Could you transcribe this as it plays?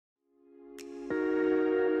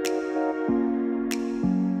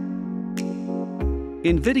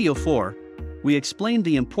In video 4, we explained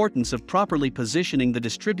the importance of properly positioning the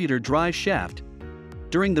distributor drive shaft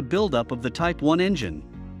during the buildup of the Type 1 engine.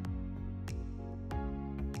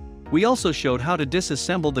 We also showed how to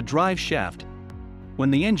disassemble the drive shaft when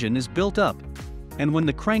the engine is built up and when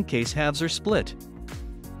the crankcase halves are split.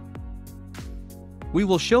 We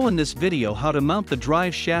will show in this video how to mount the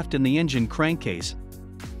drive shaft in the engine crankcase,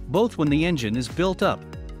 both when the engine is built up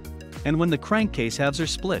and when the crankcase halves are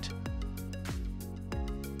split.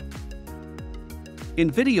 In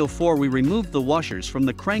video 4 we removed the washers from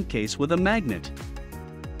the crankcase with a magnet.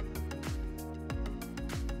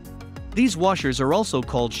 These washers are also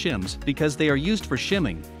called shims because they are used for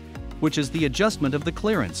shimming, which is the adjustment of the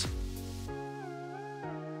clearance.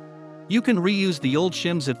 You can reuse the old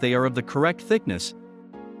shims if they are of the correct thickness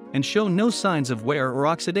and show no signs of wear or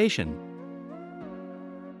oxidation.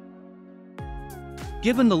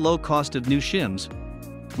 Given the low cost of new shims,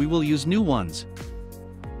 we will use new ones.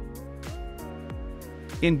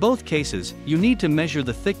 In both cases, you need to measure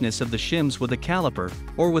the thickness of the shims with a caliper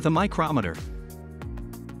or with a micrometer.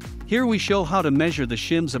 Here we show how to measure the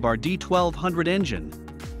shims of our D1200 engine.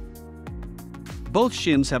 Both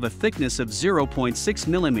shims have a thickness of 0.6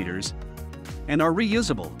 mm and are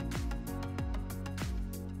reusable.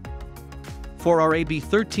 For our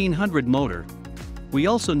AB1300 motor, we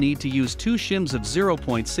also need to use two shims of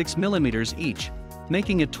 0.6 mm each,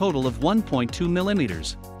 making a total of 1.2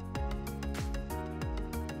 mm.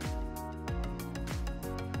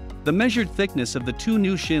 The measured thickness of the two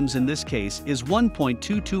new shims in this case is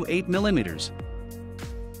 1.228 mm.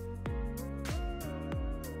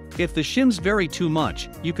 If the shims vary too much,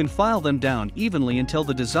 you can file them down evenly until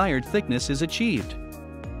the desired thickness is achieved.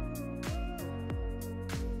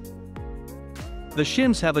 The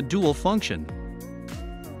shims have a dual function.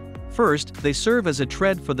 First, they serve as a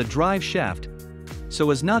tread for the drive shaft,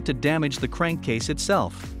 so as not to damage the crankcase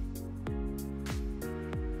itself.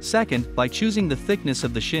 Second, by choosing the thickness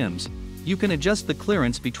of the shims, you can adjust the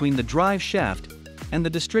clearance between the drive shaft and the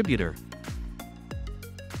distributor.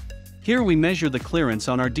 Here we measure the clearance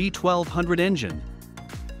on our D1200 engine.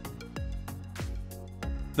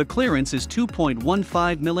 The clearance is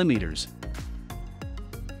 2.15 mm.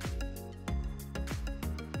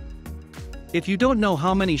 If you don't know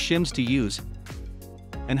how many shims to use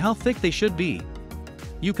and how thick they should be,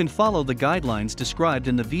 you can follow the guidelines described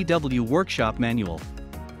in the VW Workshop Manual.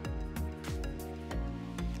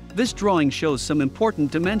 This drawing shows some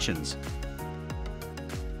important dimensions.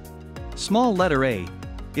 Small letter A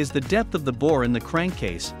is the depth of the bore in the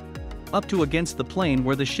crankcase, up to against the plane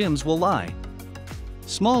where the shims will lie.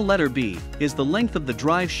 Small letter B is the length of the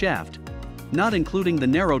drive shaft, not including the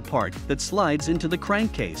narrowed part that slides into the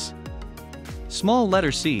crankcase. Small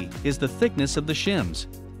letter C is the thickness of the shims.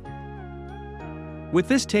 With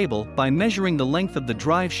this table, by measuring the length of the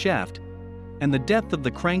drive shaft and the depth of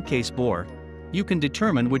the crankcase bore, you can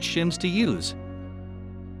determine which shims to use.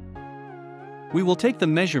 We will take the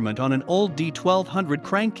measurement on an old D1200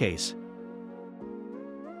 crankcase.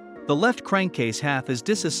 The left crankcase half is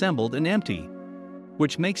disassembled and empty,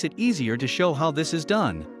 which makes it easier to show how this is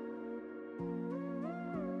done.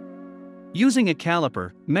 Using a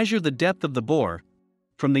caliper, measure the depth of the bore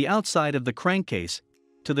from the outside of the crankcase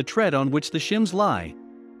to the tread on which the shims lie.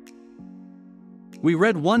 We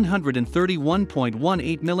read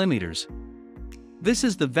 131.18 mm. This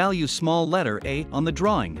is the value small letter A on the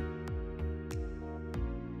drawing.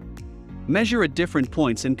 Measure at different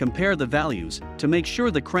points and compare the values to make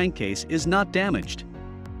sure the crankcase is not damaged.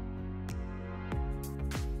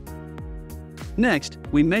 Next,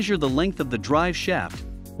 we measure the length of the drive shaft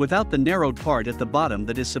without the narrowed part at the bottom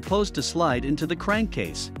that is supposed to slide into the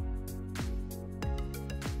crankcase.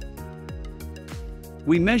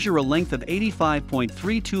 We measure a length of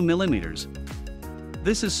 85.32 mm.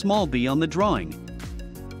 This is small b on the drawing.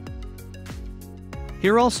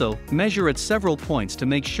 Here also, measure at several points to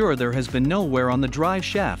make sure there has been no wear on the drive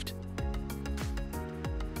shaft.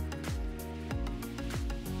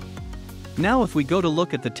 Now if we go to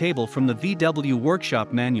look at the table from the VW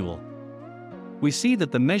Workshop Manual, we see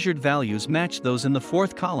that the measured values match those in the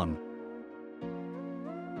fourth column.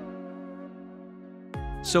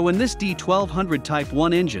 So in this D1200 Type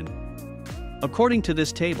 1 engine, according to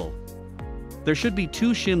this table, there should be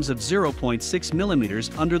two shims of 0.6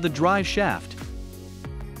 mm under the drive shaft.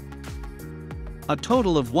 A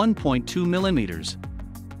total of 1.2 mm.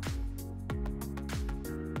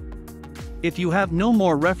 If you have no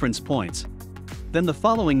more reference points, then the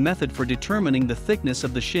following method for determining the thickness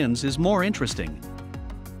of the shims is more interesting.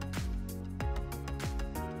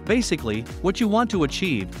 Basically, what you want to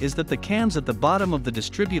achieve is that the cams at the bottom of the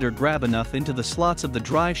distributor grab enough into the slots of the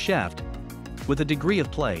drive shaft with a degree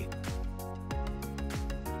of play.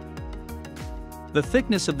 The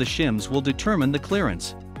thickness of the shims will determine the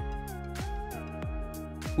clearance.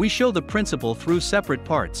 We show the principle through separate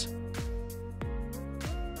parts.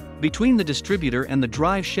 Between the distributor and the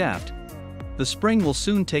drive shaft, the spring will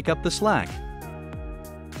soon take up the slack.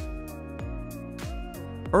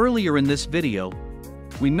 Earlier in this video,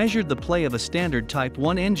 we measured the play of a standard Type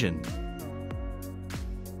 1 engine.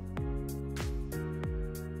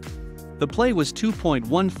 The play was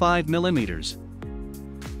 2.15 millimeters.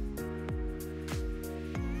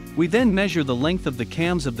 We then measure the length of the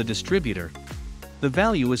cams of the distributor. The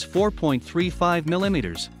value is 4.35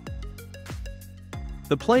 millimeters.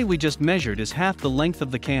 The play we just measured is half the length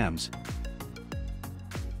of the cams.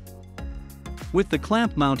 With the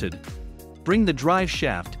clamp mounted, bring the drive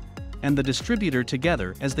shaft and the distributor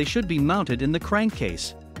together as they should be mounted in the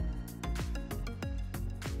crankcase.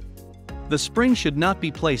 The spring should not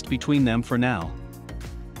be placed between them for now.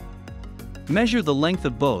 Measure the length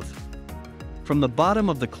of both, from the bottom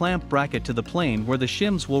of the clamp bracket to the plane where the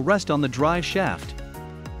shims will rest on the drive shaft.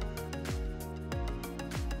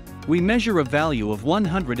 We measure a value of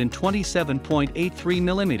 127.83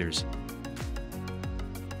 millimeters.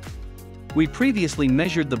 We previously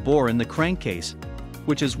measured the bore in the crankcase,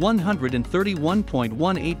 which is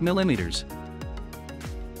 131.18 millimeters.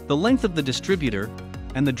 The length of the distributor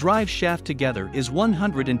and the drive shaft together is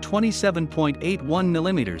 127.81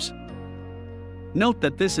 millimeters. Note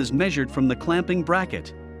that this is measured from the clamping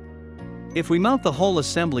bracket. If we mount the whole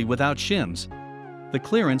assembly without shims, the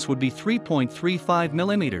clearance would be 3.35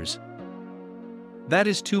 millimeters. That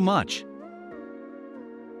is too much.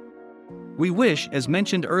 We wish, as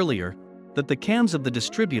mentioned earlier, that the cams of the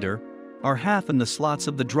distributor are half in the slots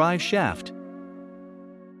of the drive shaft.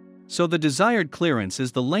 So the desired clearance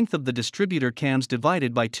is the length of the distributor cams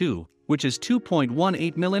divided by 2, which is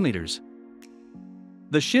 2.18 millimeters.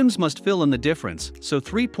 The shims must fill in the difference, so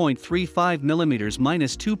 3.35 millimeters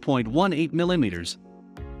minus 2.18 millimeters.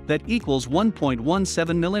 That equals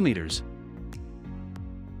 1.17 millimeters.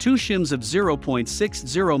 Two shims of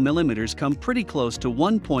 0.60 millimeters come pretty close to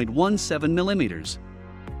 1.17 millimeters.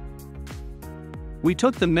 We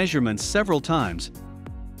took the measurements several times.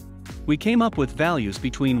 We came up with values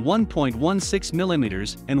between 1.16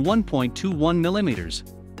 millimeters and 1.21 millimeters.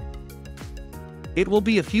 It will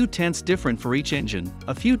be a few tenths different for each engine.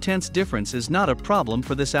 A few tenths difference is not a problem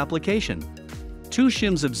for this application. Two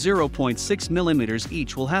shims of 0.6 millimeters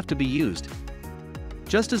each will have to be used,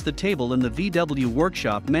 just as the table in the VW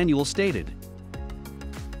workshop manual stated.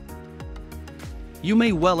 You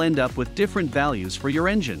may well end up with different values for your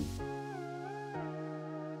engine.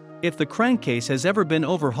 If the crankcase has ever been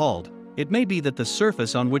overhauled, it may be that the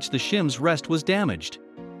surface on which the shims rest was damaged.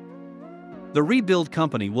 The rebuild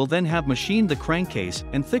company will then have machined the crankcase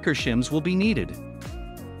and thicker shims will be needed.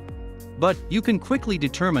 But you can quickly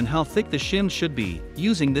determine how thick the shims should be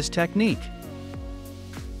using this technique.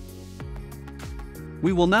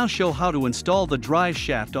 We will now show how to install the drive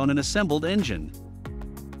shaft on an assembled engine.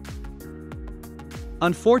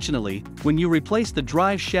 Unfortunately, when you replace the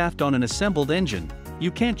drive shaft on an assembled engine, you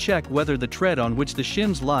can't check whether the tread on which the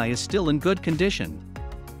shims lie is still in good condition.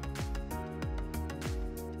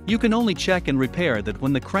 You can only check and repair that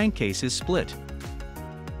when the crankcase is split.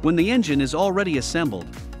 When the engine is already assembled,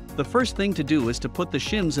 the first thing to do is to put the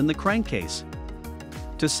shims in the crankcase.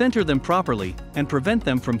 To center them properly and prevent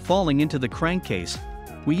them from falling into the crankcase,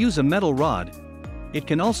 we use a metal rod. It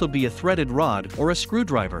can also be a threaded rod or a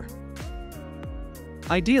screwdriver.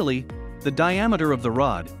 Ideally, the diameter of the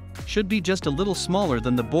rod should be just a little smaller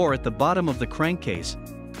than the bore at the bottom of the crankcase,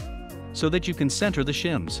 so that you can center the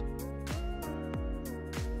shims.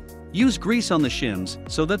 Use grease on the shims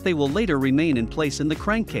so that they will later remain in place in the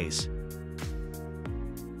crankcase.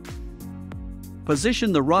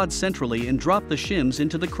 Position the rod centrally and drop the shims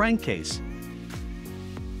into the crankcase.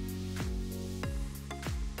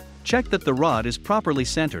 Check that the rod is properly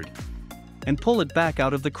centered, and pull it back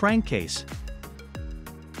out of the crankcase.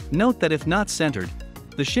 Note that if not centered,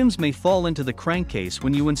 the shims may fall into the crankcase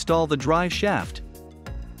when you install the drive shaft.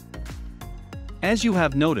 As you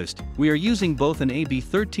have noticed, we are using both an AB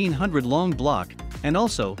 1300 long block and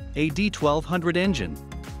also a D1200 engine.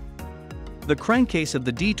 The crankcase of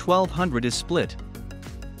the D1200 is split.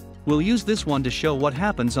 We'll use this one to show what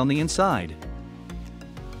happens on the inside.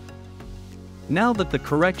 Now that the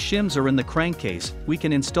correct shims are in the crankcase, we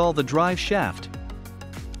can install the drive shaft.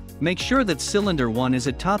 Make sure that cylinder 1 is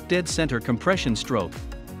at top dead center compression stroke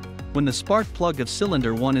when the spark plug of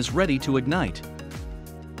cylinder 1 is ready to ignite.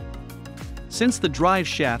 Since the drive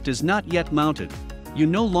shaft is not yet mounted, you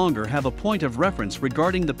no longer have a point of reference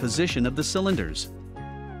regarding the position of the cylinders.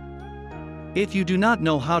 If you do not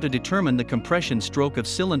know how to determine the compression stroke of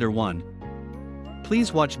cylinder 1,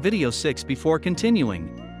 please watch video 6 before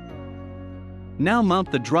continuing. Now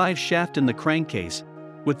mount the drive shaft in the crankcase,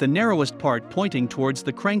 with the narrowest part pointing towards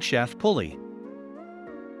the crankshaft pulley.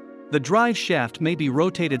 The drive shaft may be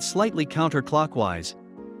rotated slightly counterclockwise.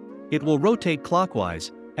 It will rotate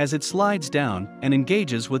clockwise as it slides down and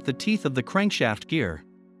engages with the teeth of the crankshaft gear.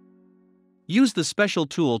 Use the special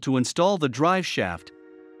tool to install the drive shaft,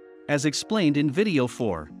 as explained in video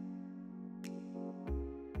 4.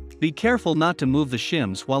 Be careful not to move the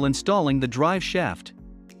shims while installing the drive shaft.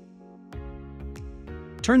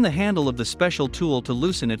 Turn the handle of the special tool to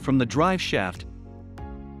loosen it from the drive shaft.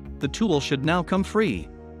 The tool should now come free.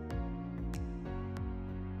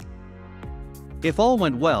 If all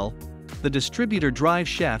went well, the distributor drive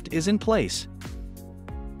shaft is in place.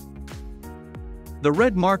 The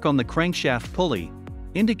red mark on the crankshaft pulley,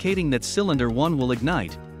 indicating that cylinder 1 will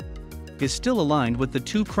ignite, is still aligned with the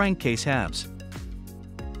two crankcase halves.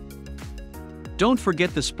 Don't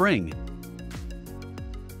forget the spring.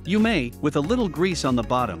 You may, with a little grease on the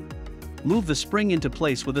bottom, move the spring into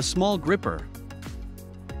place with a small gripper.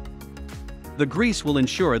 The grease will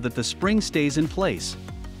ensure that the spring stays in place.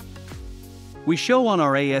 We show on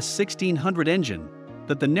our AS1600 engine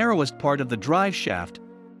that the narrowest part of the drive shaft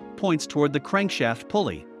points toward the crankshaft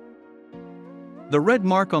pulley. The red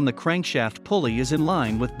mark on the crankshaft pulley is in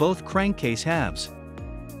line with both crankcase halves.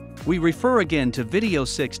 We refer again to video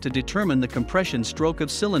 6 to determine the compression stroke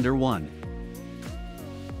of cylinder 1.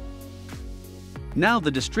 Now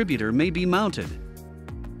the distributor may be mounted.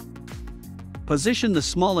 Position the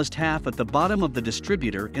smallest half at the bottom of the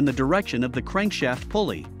distributor in the direction of the crankshaft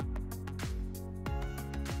pulley.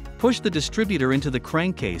 Push the distributor into the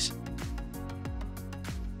crankcase,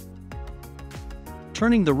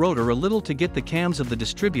 turning the rotor a little to get the cams of the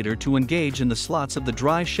distributor to engage in the slots of the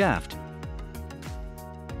drive shaft.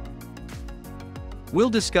 We'll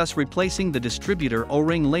discuss replacing the distributor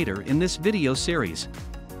O-ring later in this video series.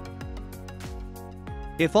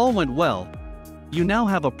 If all went well, you now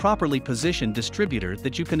have a properly positioned distributor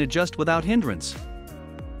that you can adjust without hindrance.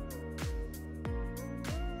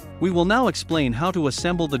 We will now explain how to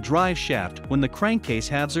assemble the drive shaft when the crankcase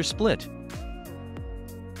halves are split.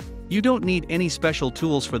 You don't need any special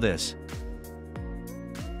tools for this.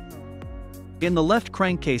 In the left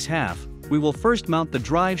crankcase half, we will first mount the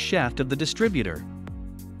drive shaft of the distributor.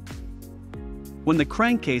 When the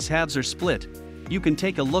crankcase halves are split, you can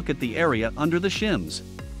take a look at the area under the shims.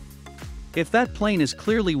 If that plane is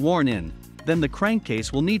clearly worn in, then the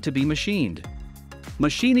crankcase will need to be machined.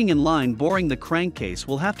 Machining and line boring the crankcase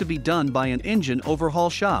will have to be done by an engine overhaul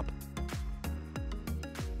shop.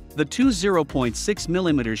 The two 0.6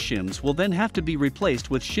 mm shims will then have to be replaced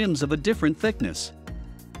with shims of a different thickness.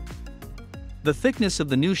 The thickness of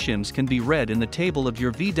the new shims can be read in the table of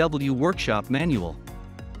your VW workshop manual.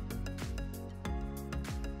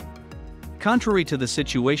 Contrary to the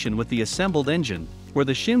situation with the assembled engine, where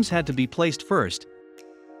the shims had to be placed first,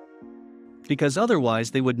 because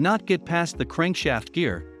otherwise they would not get past the crankshaft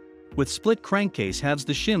gear, with split crankcase halves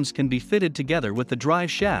the shims can be fitted together with the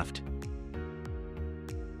drive shaft.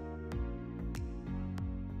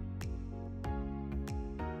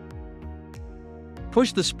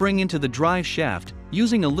 Push the spring into the drive shaft,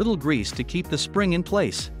 using a little grease to keep the spring in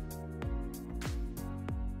place.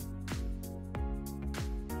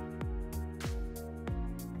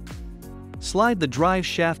 Slide the drive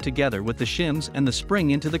shaft together with the shims and the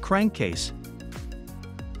spring into the crankcase.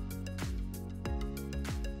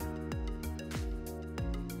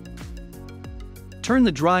 Turn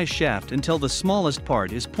the drive shaft until the smallest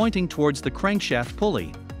part is pointing towards the crankshaft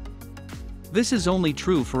pulley. This is only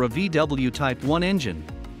true for a VW Type 1 engine.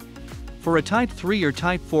 For a Type 3 or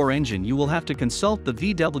Type 4 engine, you will have to consult the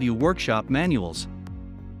VW workshop manuals.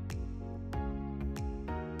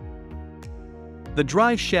 The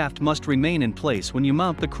drive shaft must remain in place when you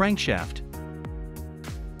mount the crankshaft.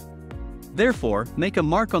 Therefore, make a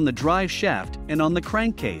mark on the drive shaft and on the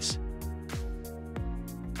crankcase.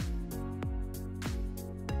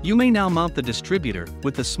 You may now mount the distributor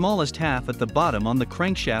with the smallest half at the bottom on the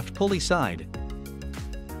crankshaft pulley side.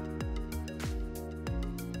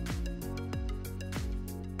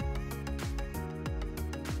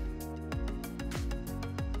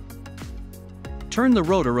 Turn the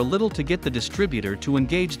rotor a little to get the distributor to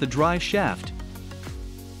engage the drive shaft.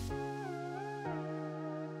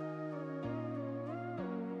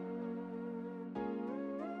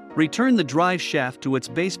 Return the drive shaft to its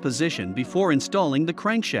base position before installing the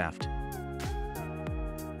crankshaft.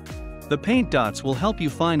 The paint dots will help you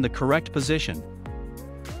find the correct position.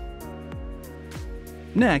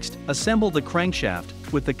 Next, assemble the crankshaft,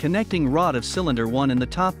 with the connecting rod of cylinder 1 in the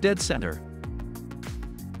top dead center.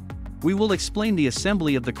 We will explain the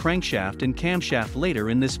assembly of the crankshaft and camshaft later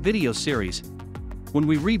in this video series, when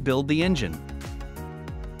we rebuild the engine.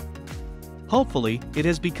 Hopefully, it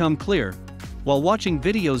has become clear, while watching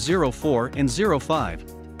video 04 and 05,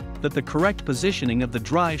 that the correct positioning of the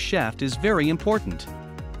drive shaft is very important.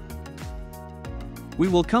 We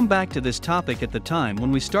will come back to this topic at the time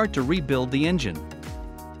when we start to rebuild the engine.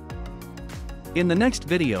 In the next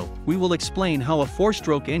video, we will explain how a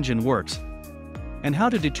 4-stroke engine works, and how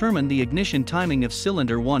to determine the ignition timing of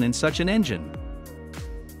cylinder 1 in such an engine.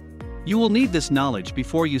 You will need this knowledge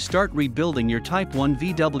before you start rebuilding your Type 1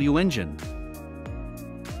 VW engine.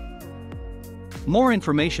 More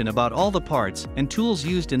information about all the parts and tools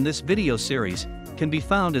used in this video series can be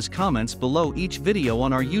found as comments below each video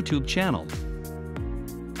on our YouTube channel.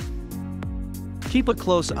 Keep a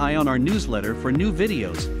close eye on our newsletter for new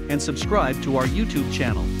videos and subscribe to our YouTube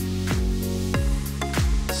channel.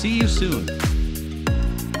 See you soon.